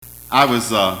I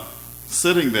was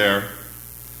sitting there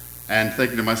and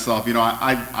thinking to myself,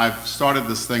 I've started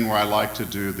this thing where I like to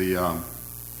do the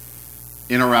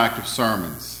interactive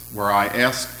sermons, where I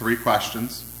ask 3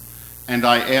 questions and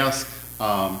I ask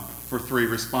for 3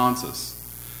 responses,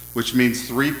 which means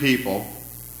 3 people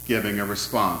giving a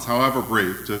response, however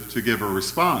brief, to give a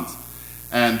response.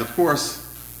 And of course,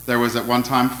 there was at one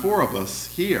time 4 of us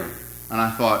here, and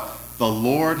I thought, the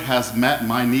Lord has met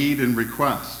my need and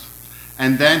request,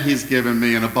 and then he's given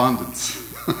me an abundance.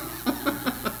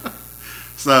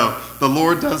 So the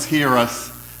Lord does hear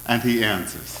us, and he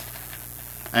answers,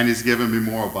 and he's given me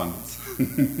more abundance.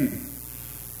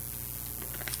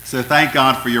 So thank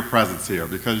God for your presence here,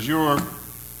 because you're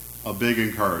a big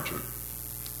encourager,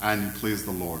 and you please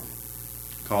the Lord.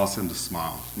 Cause him to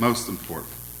smile. Most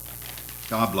important.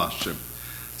 God bless you.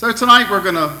 So tonight we're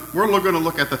going to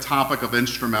look at the topic of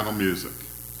instrumental music.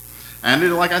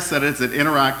 And like I said, it's an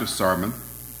interactive sermon.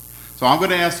 So I'm going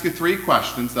to ask you 3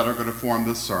 questions that are going to form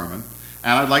this sermon.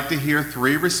 And I'd like to hear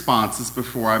 3 responses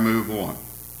before I move on.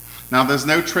 Now, there's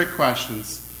no trick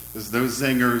questions. There's no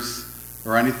zingers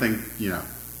or anything,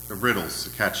 the riddles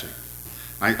catching.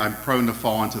 I'm prone to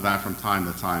fall into that from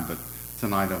time to time, but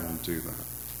tonight I won't do that.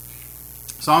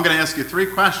 So I'm going to ask you 3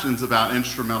 questions about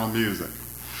instrumental music.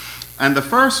 And the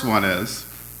first one is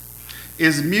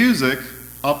music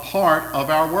a part of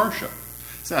our worship?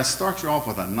 So I start you off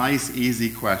with a nice, easy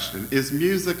question. Is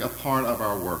music a part of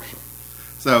our worship?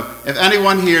 So if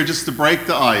anyone here, just to break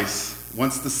the ice,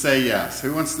 wants to say yes,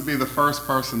 who wants to be the first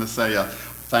person to say yes?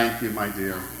 Thank you, my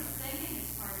dear. Singing is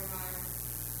part of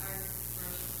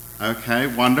our worship. Okay,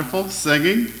 wonderful.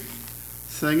 Singing.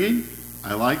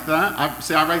 I like that.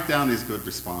 I write down these good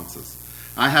responses.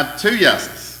 I have 2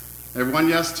 yeses. Everyone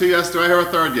yes, 2 yes. Do I hear a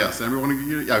 3rd yes?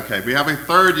 Everyone, okay, we have a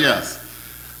 3rd yes.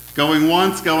 Going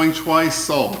once, going twice,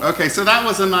 sold. Okay, so that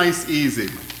was a nice, easy.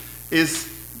 Is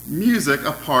music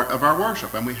a part of our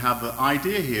worship? And we have the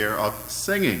idea here of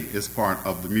singing is part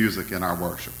of the music in our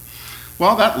worship.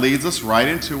 Well, that leads us right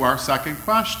into our second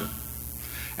question.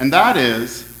 And that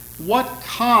is, what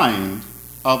kind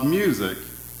of music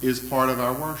is part of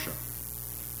our worship?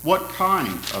 What kind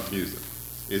of music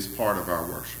is part of our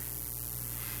worship?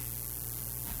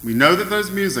 We know that there's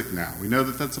music now. We know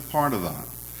that that's a part of that.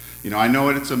 I know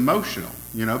it's emotional,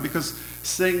 because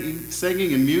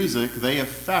singing and music, they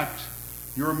affect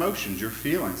your emotions, your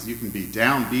feelings. You can be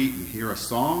downbeat and hear a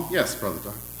song. Yes, Brother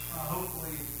Doug.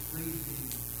 Hopefully pleasing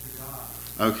to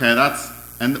God. Okay,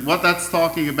 and what that's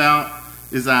talking about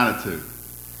is attitude.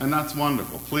 And that's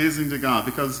wonderful, pleasing to God,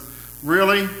 because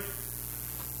really,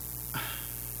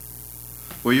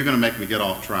 well, you're going to make me get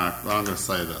off track, but I'm going to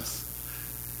say this.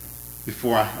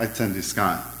 Before I tend to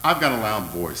Scott, I've got a loud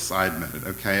voice, I admit it,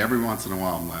 okay? Every once in a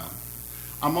while I'm loud.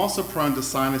 I'm also prone to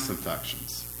sinus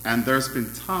infections. And there's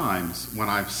been times when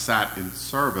I've sat in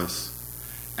service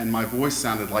and my voice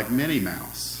sounded like Minnie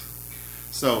Mouse.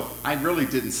 So I really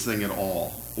didn't sing at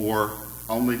all, or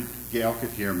only Gail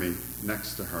could hear me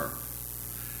next to her.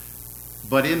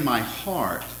 But in my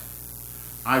heart,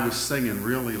 I was singing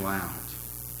really loud.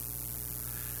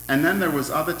 And then there was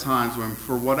other times when,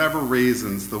 for whatever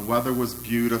reasons, the weather was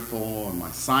beautiful and my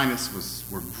sinus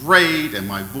were great and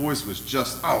my voice was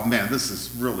just, oh man, this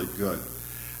is really good.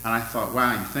 And I thought,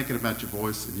 wow, you're thinking about your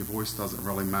voice and your voice doesn't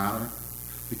really matter,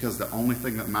 because the only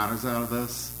thing that matters out of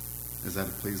this is that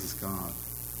it pleases God.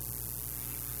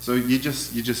 So you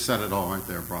just said it all right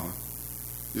there, brother.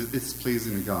 It's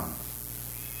pleasing to God.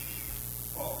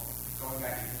 Well, going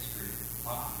back to history,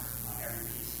 Bach, on every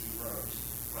piece he wrote,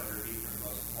 whether it be from the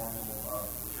most formal of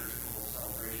liturgical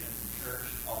celebrations in church,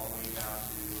 all the way down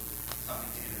to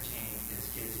something to entertain his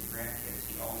kids and grandkids,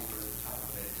 he always wrote at the top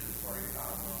of it, to the glory of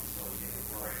God alone, Soli Deo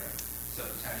Gloria. So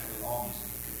potentially all music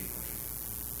could be worship.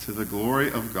 To the glory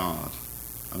of God.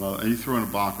 I love it. And you threw in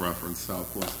a Bach reference, so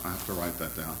of course I have to write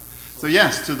that down. So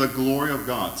yes, to the glory of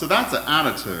God. So that's an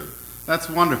attitude. That's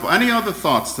wonderful. Any other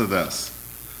thoughts to this?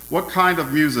 What kind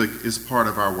of music is part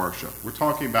of our worship? We're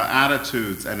talking about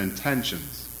attitudes and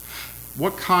intentions.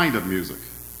 What kind of music?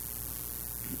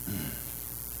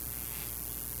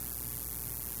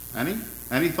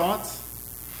 Any thoughts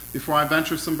before I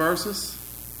venture some verses?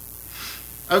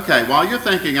 Okay, while you're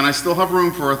thinking, and I still have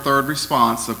room for a 3rd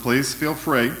response, so please feel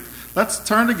free. Let's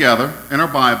turn together in our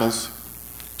Bibles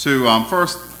to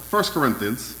 1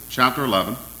 Corinthians chapter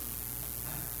 11.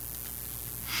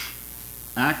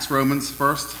 Acts, Romans,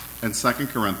 1st and 2nd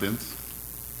Corinthians.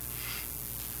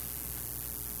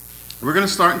 We're going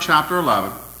to start in chapter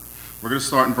 11. We're going to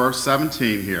start in verse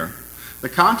 17 here. The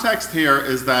context here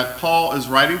is that Paul is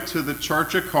writing to the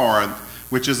church at Corinth,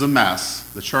 which is a mess.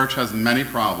 The church has many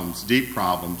problems, deep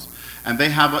problems. and they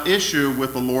have an issue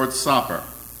with the Lord's Supper.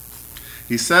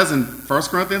 He says in 1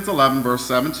 Corinthians 11, verse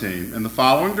 17, "In the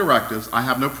following directives I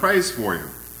have no praise for you,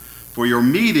 for your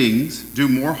meetings do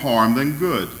more harm than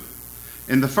good.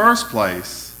 In the first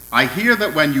place, I hear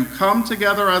that when you come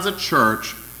together as a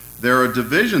church, there are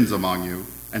divisions among you,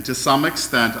 and to some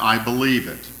extent I believe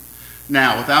it."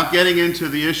 Now, without getting into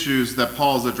the issues that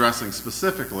Paul is addressing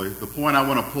specifically, the point I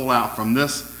want to pull out from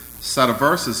this set of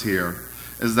verses here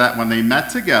is that when they met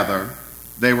together,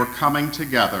 they were coming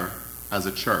together as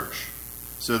a church.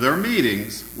 So their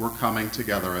meetings were coming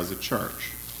together as a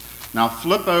church. Now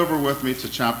flip over with me to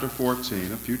chapter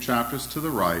 14, a few chapters to the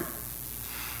right,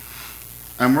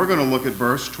 and we're going to look at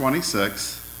verse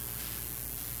 26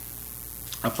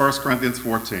 of 1 Corinthians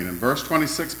 14. In verse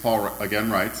 26, Paul again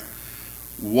writes,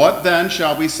 "What then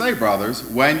shall we say, brothers,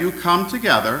 when you come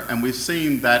together?" And we've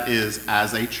seen that is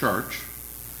as a church.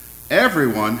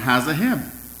 "Everyone has a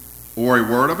hymn, or a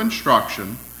word of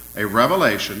instruction, a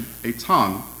revelation, a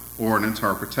tongue, or an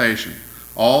interpretation.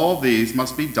 All these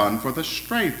must be done for the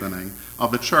strengthening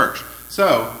of the church."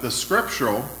 So the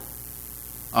scriptural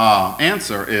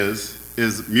answer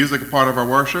is music a part of our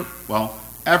worship? Well,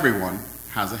 everyone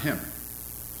has a hymn.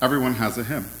 Everyone has a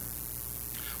hymn.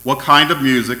 What kind of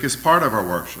music is part of our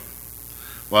worship?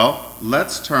 Well,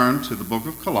 let's turn to the book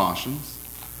of Colossians.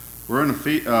 We're in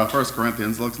 1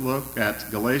 Corinthians. Let's look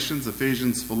at Galatians,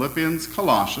 Ephesians, Philippians,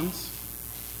 Colossians.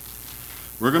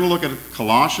 We're going to look at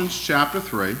Colossians chapter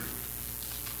 3.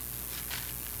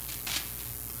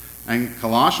 And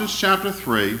Colossians chapter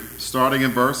 3, starting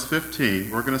in verse 15,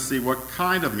 we're going to see what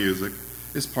kind of music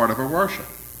is part of our worship.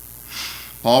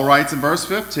 Paul writes in verse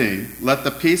 15, "Let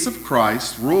the peace of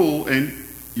Christ rule in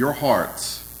your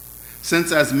hearts,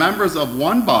 since as members of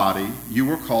one body you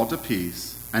were called to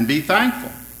peace, and be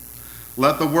thankful.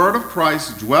 Let the word of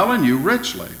Christ dwell in you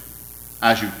richly,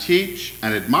 as you teach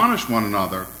and admonish one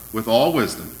another with all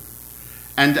wisdom,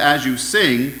 and as you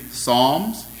sing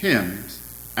psalms, hymns,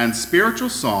 and spiritual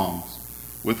songs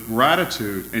with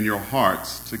gratitude in your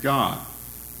hearts to God.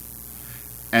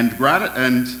 And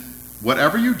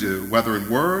whatever you do, whether in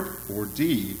word or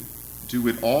deed, do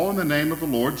it all in the name of the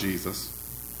Lord Jesus,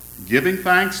 giving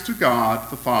thanks to God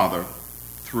the Father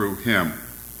through him."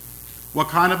 What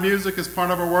kind of music is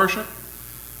part of our worship?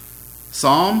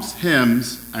 Psalms,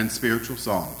 hymns, and spiritual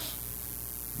songs.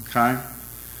 Okay?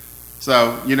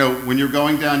 So, when you're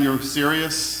going down your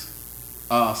Sirius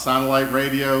satellite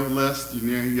radio list,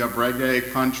 you have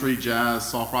reggae, country, jazz,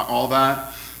 soft rock, all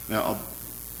that.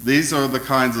 These are the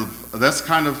kinds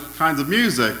of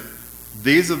music.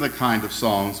 These are the kind of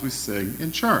songs we sing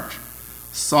in church.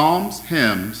 Psalms,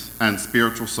 hymns, and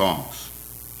spiritual songs.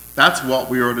 That's what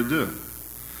we are to do.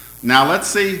 Now let's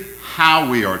see how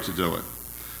we are to do it.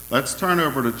 Let's turn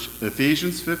over to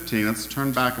Ephesians 15. Let's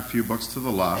turn back a few books to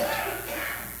the left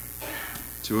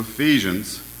to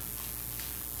Ephesians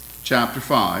chapter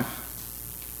 5.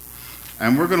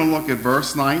 And we're going to look at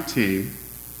verse 19.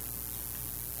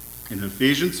 In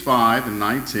Ephesians 5 and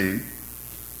 19,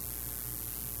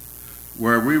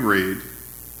 where we read,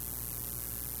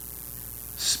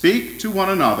 "Speak to one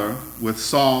another with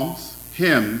psalms,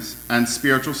 hymns, and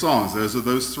spiritual songs." Those are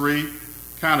those three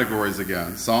categories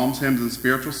again: psalms, hymns, and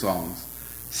spiritual songs.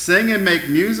 "Sing and make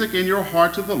music in your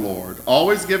heart to the Lord,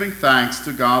 always giving thanks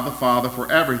to God the Father for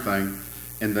everything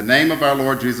in the name of our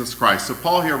Lord Jesus Christ." So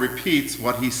Paul here repeats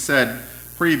what he said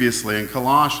previously in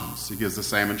Colossians. He gives the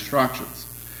same instructions.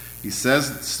 He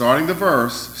says, starting the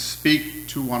verse, "Speak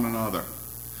to one another."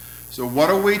 So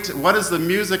what is the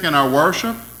music in our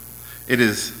worship? It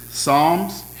is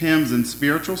psalms, hymns, and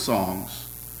spiritual songs,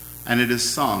 and it is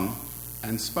sung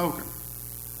and spoken.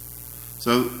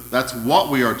 So that's what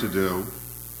we are to do,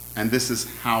 and this is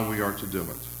how we are to do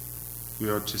it.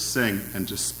 We are to sing and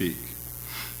to speak.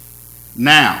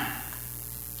 Now,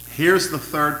 here's the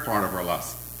third part of our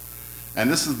lesson.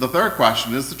 And this is the third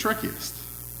question, is the trickiest.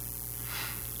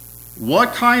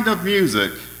 What kind of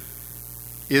music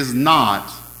is not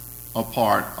a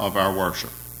part of our worship?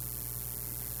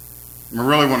 I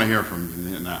really want to hear from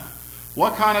you now.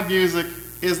 What kind of music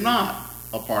is not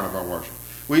a part of our worship?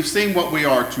 We've seen what we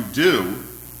are to do.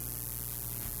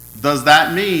 Does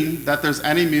that mean that there's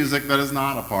any music that is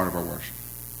not a part of our worship?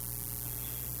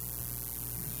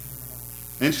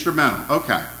 Instrumental.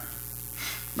 Okay.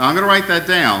 Now I'm going to write that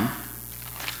down,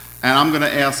 and I'm going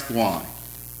to ask why.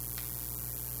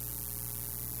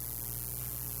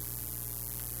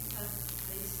 Because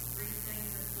these three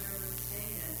things are clearly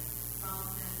stated: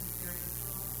 psalms and spiritual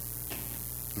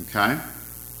songs. Okay.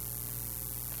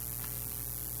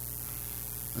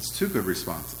 That's two good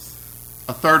responses.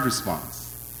 A third response.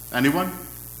 Anyone?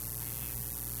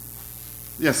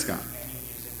 Yes, Scott. Any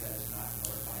music that is not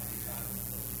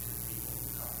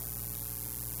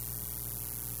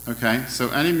Okay? So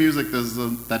any music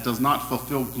that does not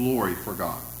fulfill glory for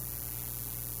God.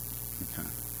 Okay.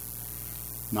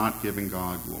 Not giving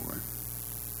God glory.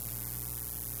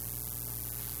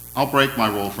 I'll break my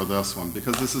rule for this one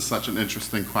because this is such an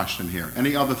interesting question here.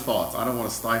 Any other thoughts? I don't want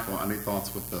to stifle any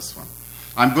thoughts with this one.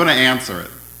 I'm going to answer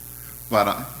it.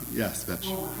 But, yes, Mitch.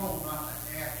 Well, we're told not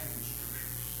to add to the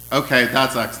scriptures. Okay,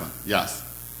 that's excellent. Yes. And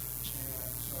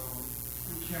so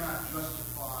we cannot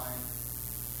justify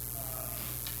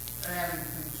adding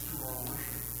things to our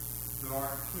worship that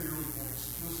aren't clearly and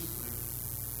explicitly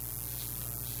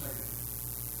stated.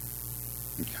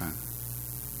 Okay.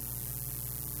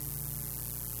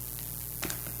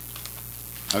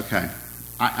 Okay.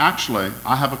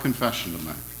 I have a confession to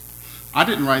make. I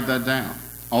didn't write that down,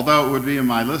 although it would be in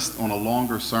my list on a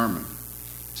longer sermon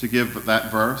to give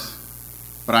that verse.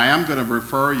 But I am going to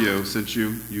refer you, since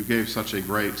you gave such a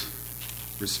great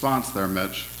response there,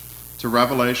 Mitch, to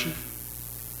Revelation,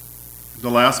 the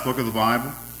last book of the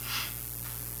Bible.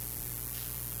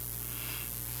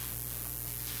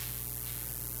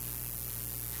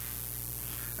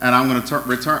 And I'm going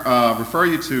to refer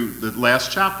you to the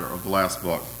last chapter of the last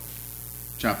book,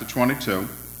 chapter 22,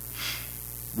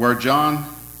 where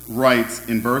John writes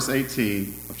in verse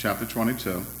 18 of chapter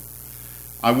 22,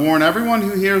 I warn everyone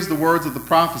who hears the words of the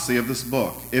prophecy of this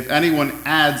book. If anyone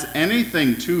adds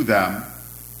anything to them,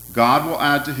 God will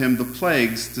add to him the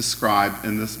plagues described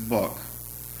in this book.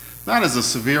 That is a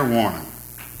severe warning.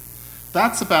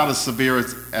 That's about as severe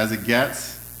as it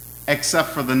gets, except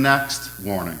for the next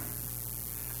warning.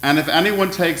 And if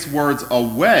anyone takes words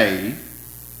away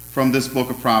from this book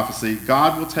of prophecy,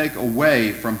 God will take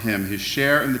away from him his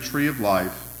share in the tree of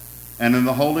life and in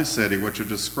the holy city, which are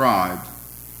described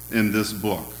in this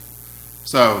book.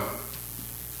 So,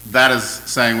 that is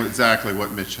saying exactly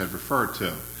what Mitch had referred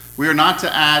to. We are not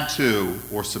to add to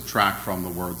or subtract from the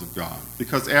words of God.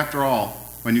 Because after all,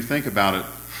 when you think about it,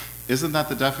 isn't that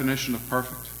the definition of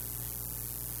perfect?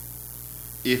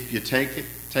 If you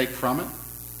take from it,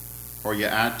 or you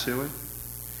add to it,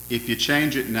 if you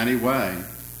change it in any way,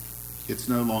 it's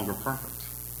no longer perfect.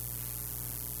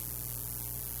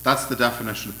 That's the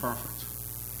definition of perfect.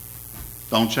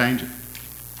 Don't change it.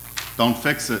 Don't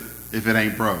fix it if it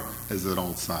ain't broke, as the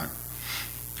old saying.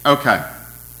 Okay.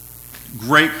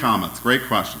 Great comments, great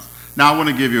questions. Now I want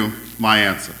to give you my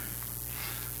answer.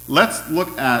 Let's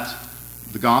look at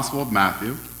the Gospel of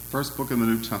Matthew, first book in the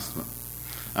New Testament.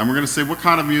 And we're going to see what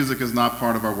kind of music is not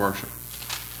part of our worship.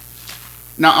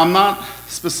 Now, I'm not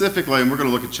specifically, and we're going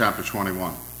to look at chapter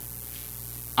 21.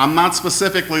 I'm not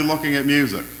specifically looking at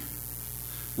music.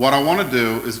 What I want to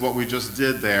do is what we just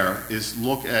did there, is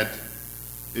look at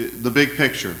the big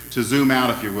picture, to zoom out,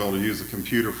 if you will, to use a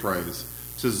computer phrase,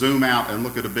 to zoom out and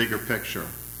look at a bigger picture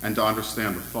and to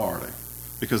understand authority,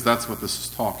 because that's what this is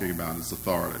talking about, is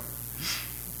authority.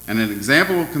 And an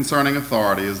example concerning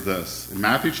authority is this. In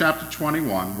Matthew chapter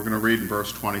 21, we're going to read in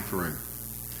verse 23.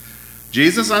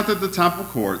 Jesus entered the temple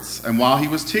courts, and while he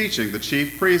was teaching, the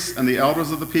chief priests and the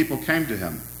elders of the people came to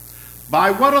him.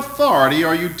 By what authority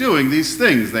are you doing these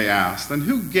things, they asked, and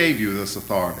who gave you this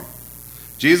authority?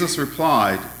 Jesus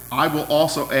replied, I will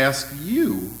also ask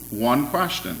you one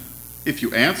question. If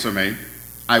you answer me,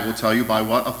 I will tell you by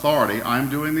what authority I am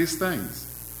doing these things.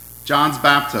 John's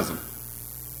baptism.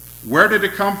 Where did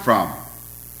it come from?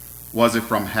 Was it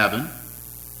from heaven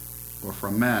or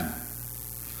from men?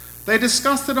 They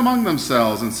discussed it among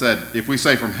themselves and said, if we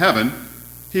say from heaven,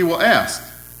 he will ask,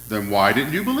 then why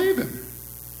didn't you believe him?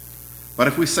 But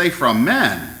if we say from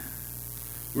men,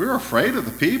 we're afraid of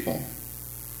the people,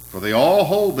 for they all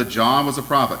hold that John was a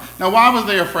prophet. Now, why was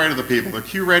they afraid of the people? Their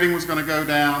Q rating was going to go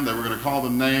down. They were going to call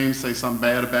them names, say something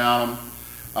bad about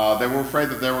them. They were afraid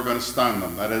that they were going to stone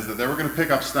them. That is, that they were going to pick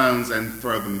up stones and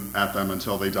throw them at them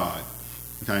until they died.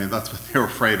 Okay, that's what they were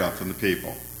afraid of from the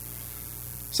people.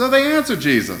 So they answered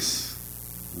Jesus,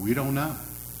 we don't know.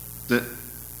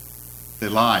 They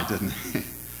lied, didn't they?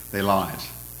 They lied.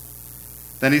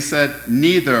 Then he said,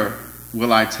 neither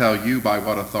will I tell you by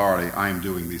what authority I am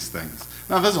doing these things.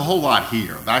 Now, there's a whole lot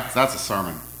here. That's a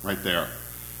sermon right there.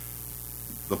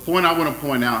 The point I want to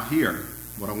point out here,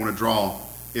 what I want to draw,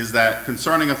 is that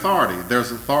concerning authority,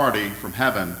 there's authority from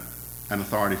heaven and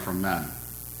authority from men.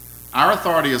 Our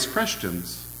authority as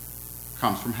Christians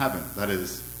comes from heaven. That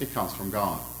is, it comes from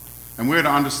God. And we're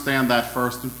to understand that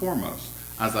first and foremost,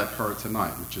 as I've heard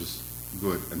tonight, which is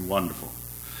good and wonderful.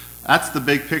 That's the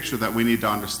big picture that we need to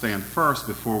understand first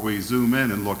before we zoom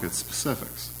in and look at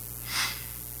specifics.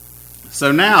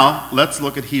 So now, let's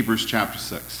look at Hebrews chapter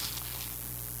 6.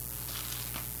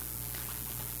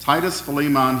 Titus,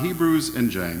 Philemon, Hebrews,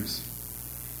 and James.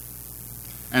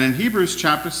 And in Hebrews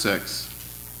chapter 6,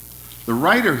 The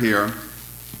writer here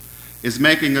is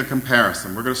making a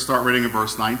comparison. We're going to start reading in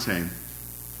verse 19.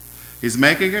 He's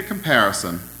making a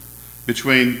comparison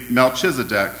between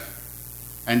Melchizedek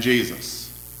and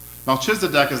Jesus.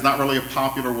 Melchizedek is not really a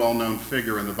popular, well-known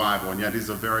figure in the Bible, and yet he's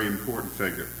a very important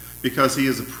figure because he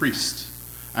is a priest.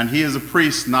 And he is a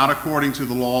priest not according to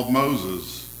the law of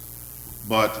Moses,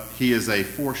 but he is a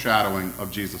foreshadowing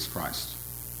of Jesus Christ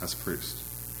as priest.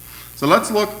 So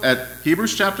let's look at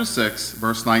Hebrews chapter 6,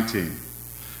 verse 19,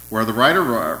 where the writer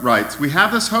writes, "We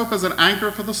have this hope as an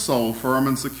anchor for the soul, firm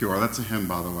and secure." That's a hymn,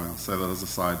 by the way. I'll say that as a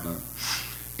side note.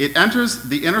 "It enters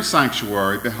the inner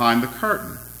sanctuary behind the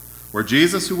curtain, where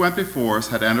Jesus, who went before us,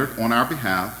 had entered on our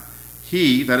behalf.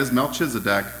 He, that is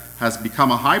Melchizedek, has become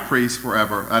a high priest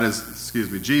forever."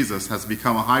 Jesus has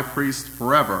become a high priest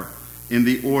forever in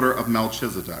the order of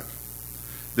Melchizedek.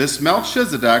 This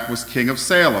Melchizedek was king of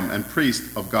Salem and priest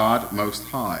of God Most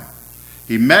High.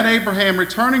 He met Abraham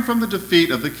returning from the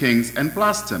defeat of the kings and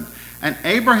blessed him. And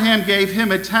Abraham gave him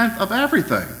a tenth of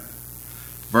everything.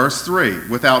 Verse 3,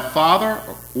 "Without father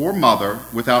or mother,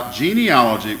 without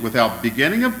genealogy, without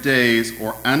beginning of days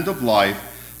or end of life,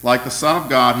 like the Son of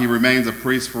God, he remains a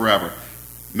priest forever."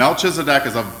 Melchizedek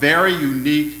is a very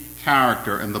unique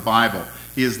character in the Bible.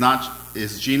 His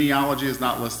genealogy is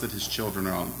not listed, his children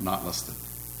are not listed.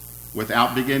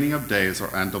 Without beginning of days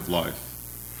or end of life.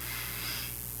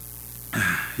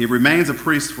 He remains a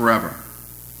priest forever.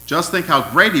 Just think how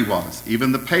great he was.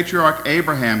 Even the patriarch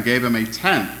Abraham gave him a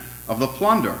tenth of the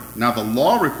plunder. Now the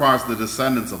law requires the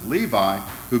descendants of Levi,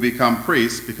 who become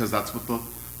priests, because that's what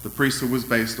the priesthood was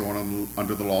based on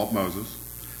under the law of Moses,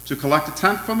 to collect a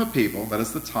tenth from the people, that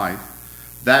is the tithe,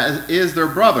 that is their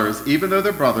brothers, even though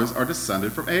their brothers are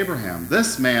descended from Abraham.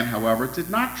 This man, however, did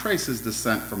not trace his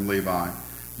descent from Levi,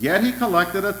 yet he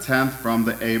collected a tenth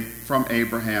from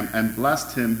Abraham and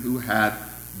blessed him who had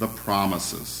the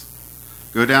promises.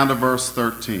 Go down to verse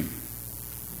 11.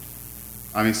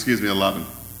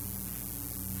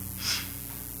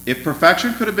 "If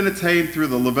perfection could have been attained through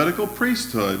the Levitical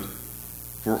priesthood,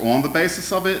 for on the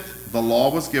basis of it the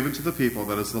law was given to the people,"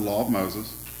 that is the law of Moses,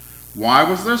 "why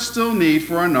was there still need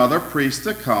for another priest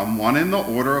to come, one in the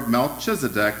order of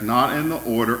Melchizedek, not in the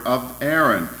order of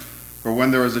Aaron? For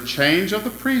when there is a change of the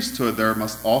priesthood, there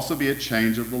must also be a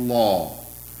change of the law.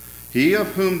 He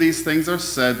of whom these things are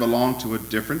said belonged to a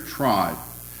different tribe,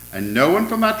 and no one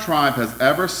from that tribe has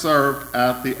ever served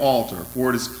at the altar.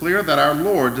 For it is clear that our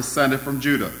Lord descended from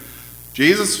Judah."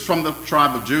 Jesus from the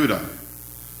tribe of Judah.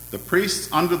 The priests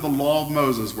under the law of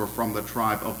Moses were from the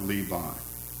tribe of Levi.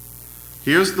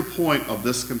 Here's the point of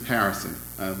this comparison,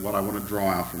 and what I want to draw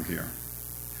out from here.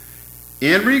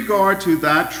 In regard to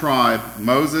that tribe,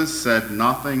 Moses said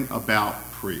nothing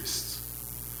about priests.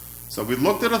 So we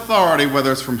looked at authority,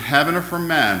 whether it's from heaven or from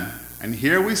men, and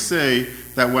here we see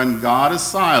that when God is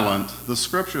silent, the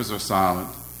scriptures are silent.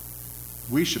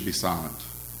 We should be silent,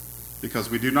 because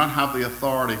we do not have the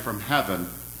authority from heaven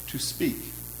to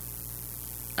speak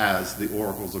as the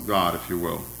oracles of God, if you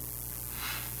will.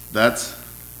 That's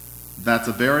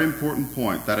a very important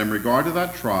point, that in regard to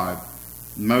that tribe,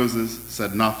 Moses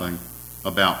said nothing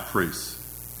about priests.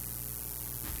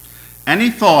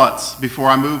 Any thoughts before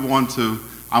I move on to,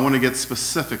 I want to get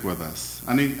specific with this?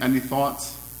 Any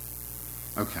thoughts?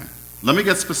 Okay. Let me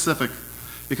get specific,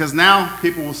 because now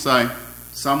people will say,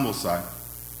 some will say,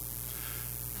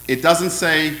 it doesn't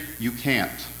say you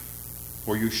can't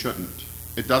or you shouldn't.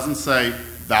 It doesn't say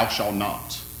thou shalt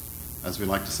not, as we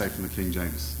like to say from the King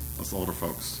James, us older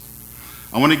folks.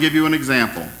 I want to give you an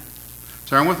example.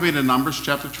 Turn with me to Numbers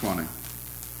chapter 20.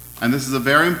 And this is a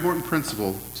very important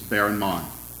principle to bear in mind.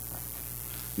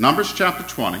 Numbers chapter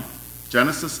 20.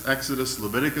 Genesis, Exodus,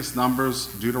 Leviticus, Numbers,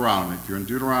 Deuteronomy. If you're in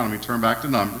Deuteronomy, turn back to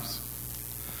Numbers.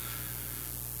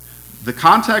 The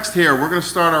context here, we're going to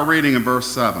start our reading in verse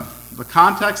 7. The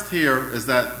context here is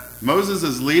that Moses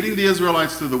is leading the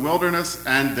Israelites through the wilderness,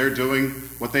 and they're doing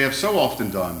what they have so often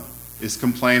done, is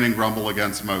complain and grumble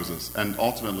against Moses, and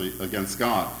ultimately against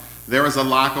God. There is a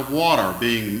lack of water,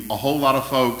 being a whole lot of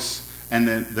folks, and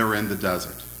then they're in the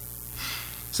desert.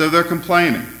 So they're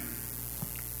complaining.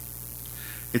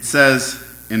 It says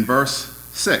in verse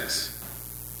 6,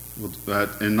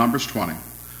 in Numbers 20,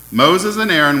 "Moses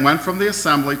and Aaron went from the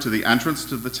assembly to the entrance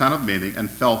to the tent of meeting and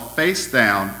fell face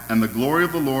down, and the glory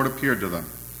of the Lord appeared to them.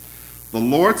 The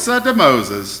Lord said to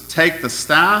Moses, 'Take the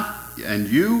staff, and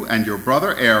you and your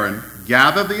brother Aaron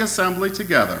gather the assembly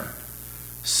together.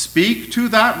 Speak to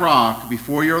that rock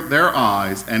before their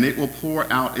eyes, and it will pour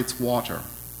out its water.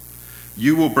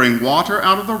 You will bring water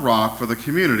out of the rock for the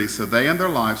community, so they and their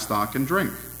livestock can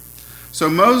drink.' So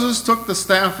Moses took the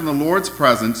staff in the Lord's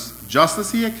presence, just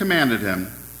as he had commanded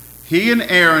him. He and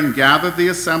Aaron gathered the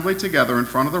assembly together in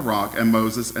front of the rock and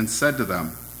Moses and said to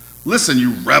them, "Listen,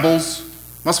 you rebels,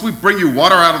 must we bring you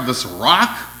water out of this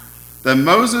rock?" Then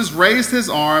Moses raised his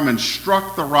arm and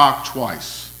struck the rock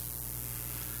twice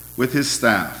with his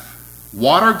staff.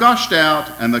 Water gushed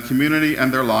out, and the community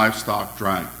and their livestock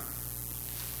drank.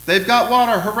 They've got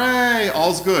water, hooray,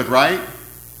 all's good, right?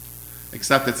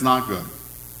 Except it's not good.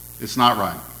 It's not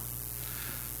right.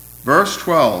 Verse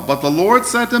 12, "But the Lord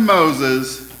said to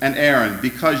Moses and Aaron,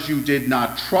 because you did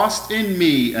not trust in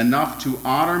me enough to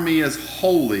honor me as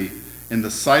holy in the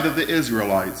sight of the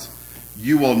Israelites,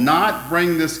 you will not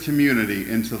bring this community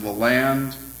into the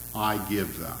land I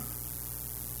give them."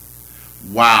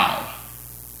 Wow.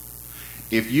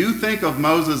 If you think of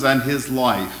Moses and his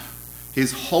life,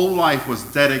 his whole life was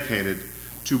dedicated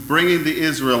to bringing the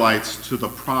Israelites to the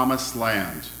promised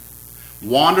land.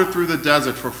 Wandered through the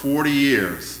desert for 40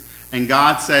 years. And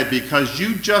God said, because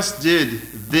you just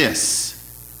did this,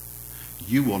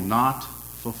 you will not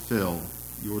fulfill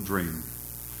your dream.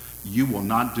 You will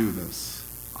not do this.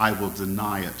 I will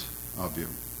deny it of you.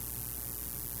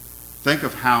 Think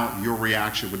of how your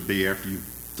reaction would be after you've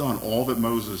done all that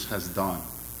Moses has done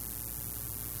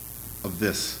of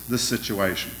this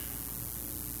situation.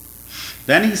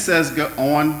 Then he says, go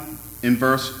on in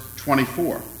verse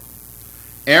 24,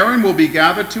 "Aaron will be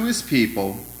gathered to his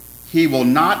people. He will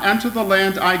not enter the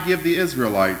land I give the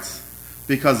Israelites,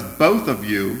 because both of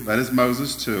you," that is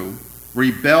Moses too,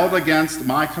 "rebelled against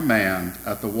my command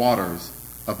at the waters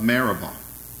of Meribah."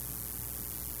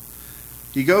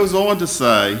 He goes on to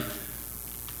say,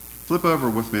 flip over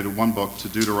with me to one book, to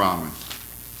Deuteronomy.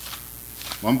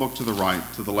 One book to the right,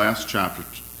 to the last chapter,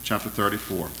 chapter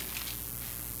 34.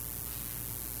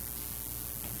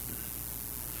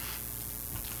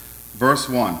 Verse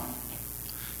 1.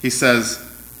 He says,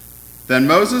 "Then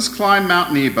Moses climbed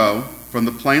Mount Nebo from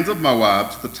the plains of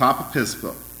Moab to the top of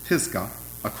Pisgah,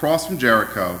 across from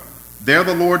Jericho. There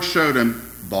the Lord showed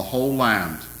him the whole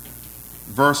land."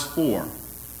 Verse 4.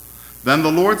 "Then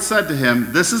the Lord said to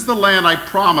him, 'This is the land I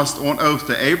promised on oath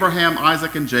to Abraham,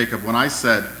 Isaac, and Jacob when I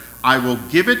said, I will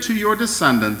give it to your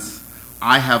descendants.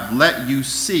 I have let you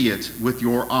see it with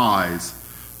your eyes,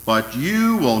 but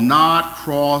you will not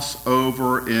cross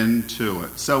over into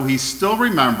it.'" So he still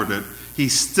remembered it. He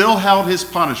still held his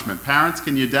punishment. Parents,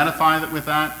 can you identify with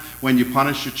that when you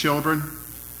punish your children?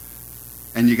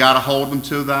 And you got to hold them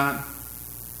to that.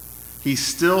 He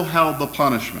still held the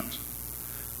punishment.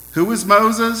 Who is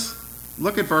Moses?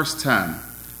 Look at verse 10.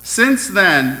 "Since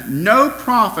then, no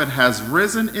prophet has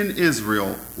risen in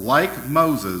Israel like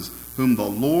Moses, whom the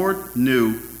Lord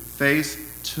knew face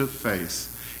to face."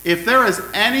 If there is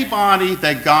anybody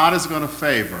that God is going to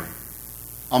favor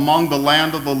among the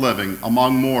land of the living,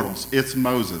 among mortals, it's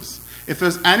Moses. If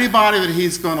there's anybody that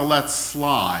he's going to let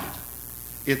slide,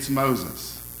 it's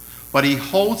Moses. But he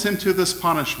holds him to this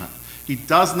punishment. He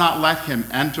does not let him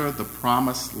enter the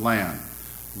promised land.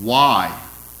 Why?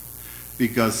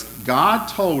 Because God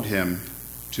told him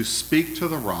to speak to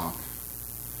the rock,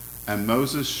 and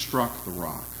Moses struck the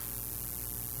rock.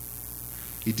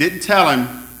 He didn't tell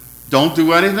him, don't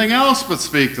do anything else but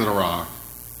speak to the rock.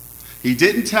 He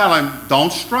didn't tell him,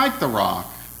 don't strike the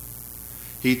rock.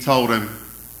 He told him,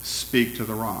 speak to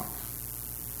the rock.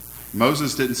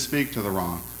 Moses didn't speak to the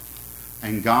rock,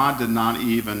 and God did not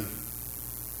even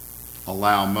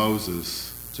allow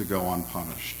Moses to go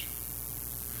unpunished.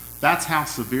 That's how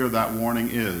severe that warning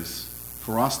is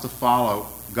for us to follow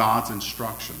God's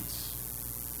instructions.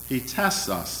 He tests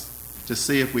us to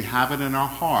see if we have it in our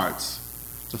hearts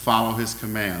to follow his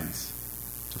commands,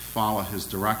 to follow his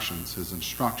directions, his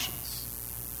instructions.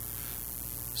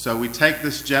 So we take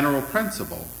this general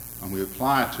principle and we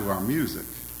apply it to our music.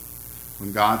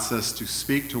 When God says to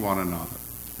speak to one another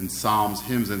in psalms,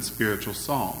 hymns, and spiritual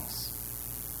songs,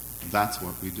 that's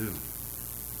what we do.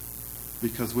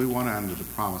 Because we want to enter the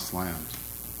promised land.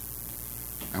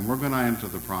 And we're going to enter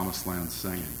the promised land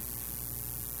singing,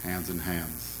 hands in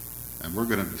hands. And we're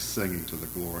going to be singing to the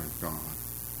glory of God,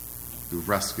 who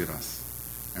rescued us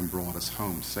and brought us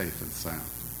home safe and sound.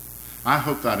 I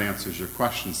hope that answers your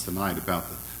questions tonight about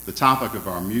the topic of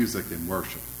our music and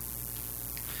worship.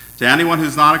 To anyone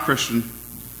who's not a Christian,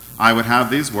 I would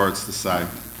have these words to say,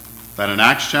 that in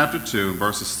Acts chapter 2,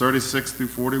 verses 36 through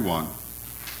 41,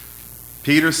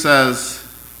 Peter says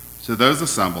to those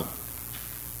assembled,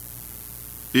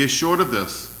 "Be assured of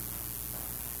this,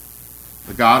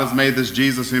 that God has made this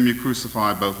Jesus whom you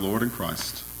crucified both Lord and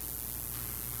Christ."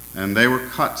 And they were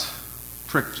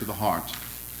pricked to the heart.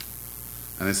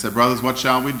 And they said, "Brothers, what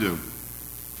shall we do?"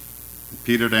 And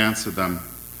Peter answered them,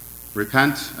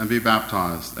 "Repent and be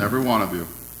baptized, every one of you,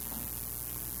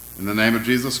 in the name of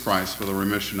Jesus Christ for the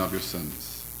remission of your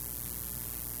sins.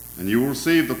 And you will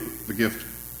receive the gift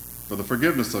for the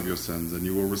forgiveness of your sins, and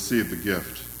you will receive the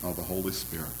gift of the Holy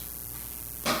Spirit.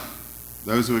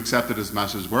 Those who accepted his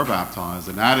message were baptized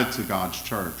and added to God's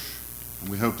church. And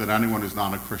we hope that anyone who's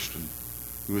not a Christian,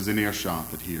 who is in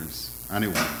earshot that hears,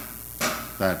 anyone,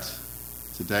 that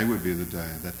today would be the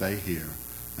day that they hear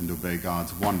and obey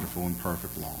God's wonderful and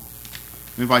perfect law.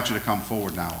 We invite you to come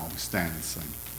forward now while we stand and sing.